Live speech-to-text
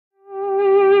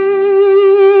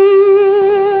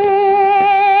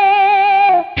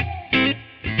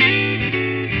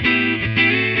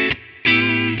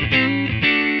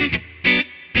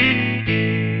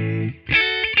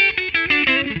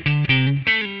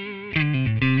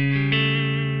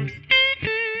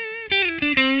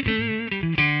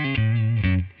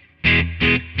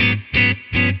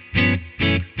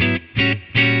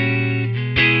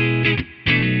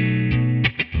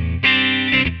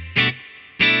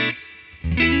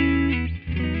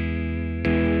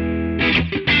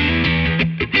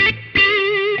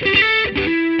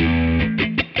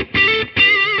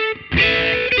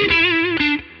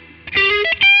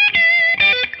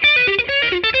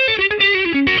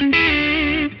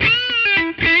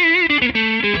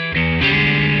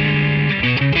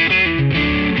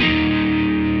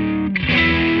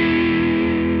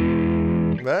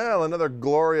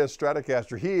glorious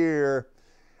Stratocaster here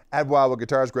at Wildwood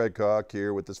Guitars. Greg Koch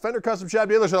here with this Fender Custom Shop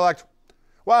Dealer Select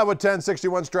Wildwood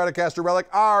 1061 Stratocaster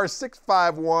Relic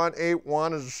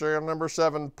R65181 is the serial number,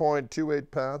 7.28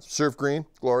 pounds. Surf green,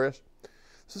 glorious.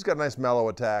 This has got a nice mellow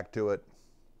attack to it.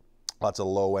 Lots of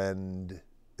low end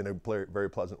in a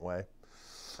very pleasant way.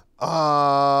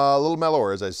 A little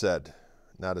mellower, as I said.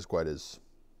 Not as quite as,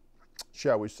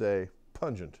 shall we say,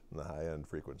 pungent in the high end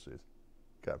frequencies.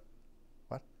 Okay.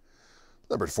 What?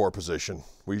 Number 4 position.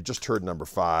 We just heard number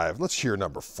 5. Let's hear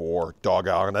number 4.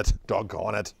 Doggone it.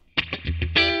 Doggone it.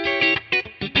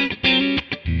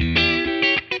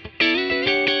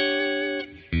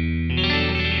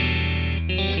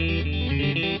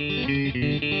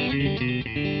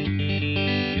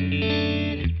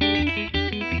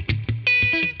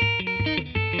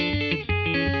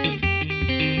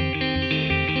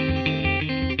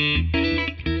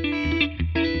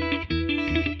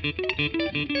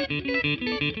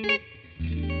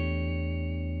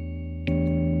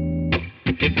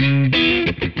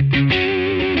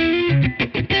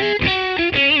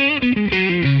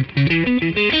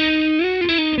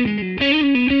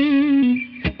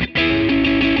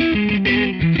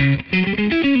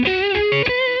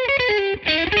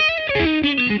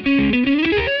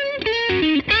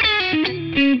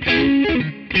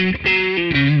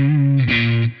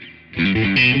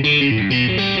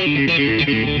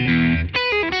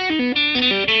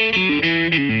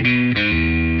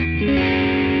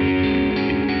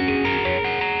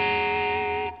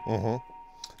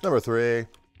 Number 3.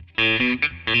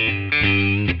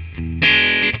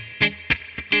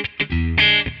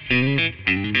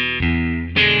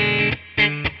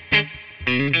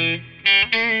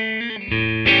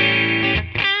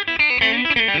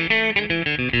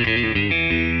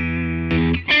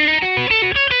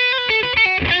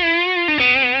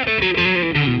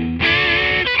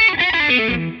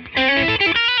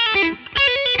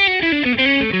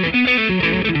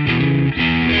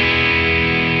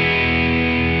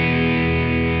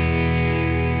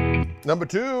 Number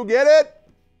 2, get it?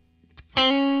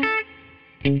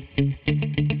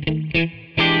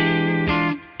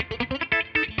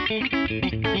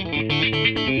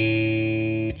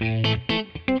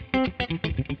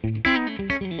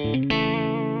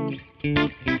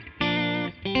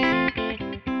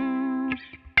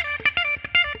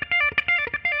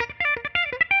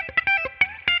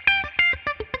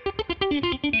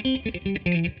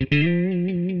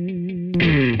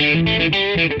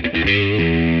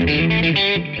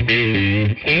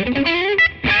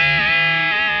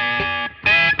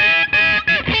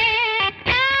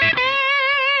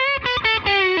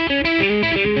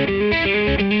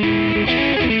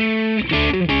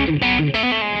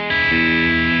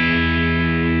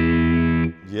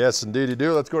 Yes, indeed you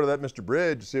do. Let's go to that Mr.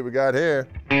 Bridge, see what we got here.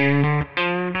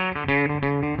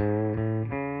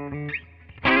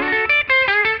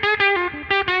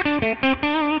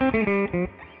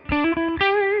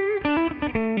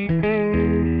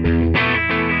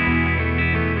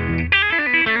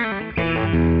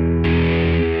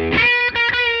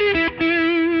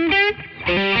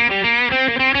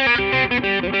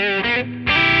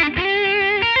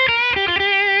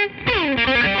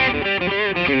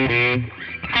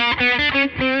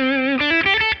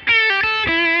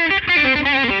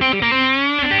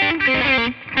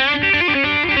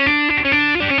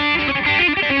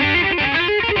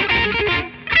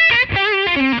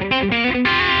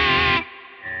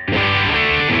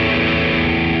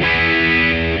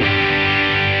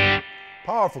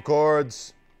 Powerful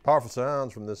chords, powerful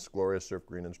sounds from this glorious surf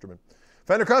green instrument.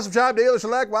 Fender Custom Shop Dealer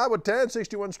Select Wildwood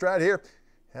 1061 Strat here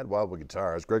at Wildwood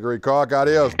Guitars. Gregory Koch,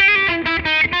 adios.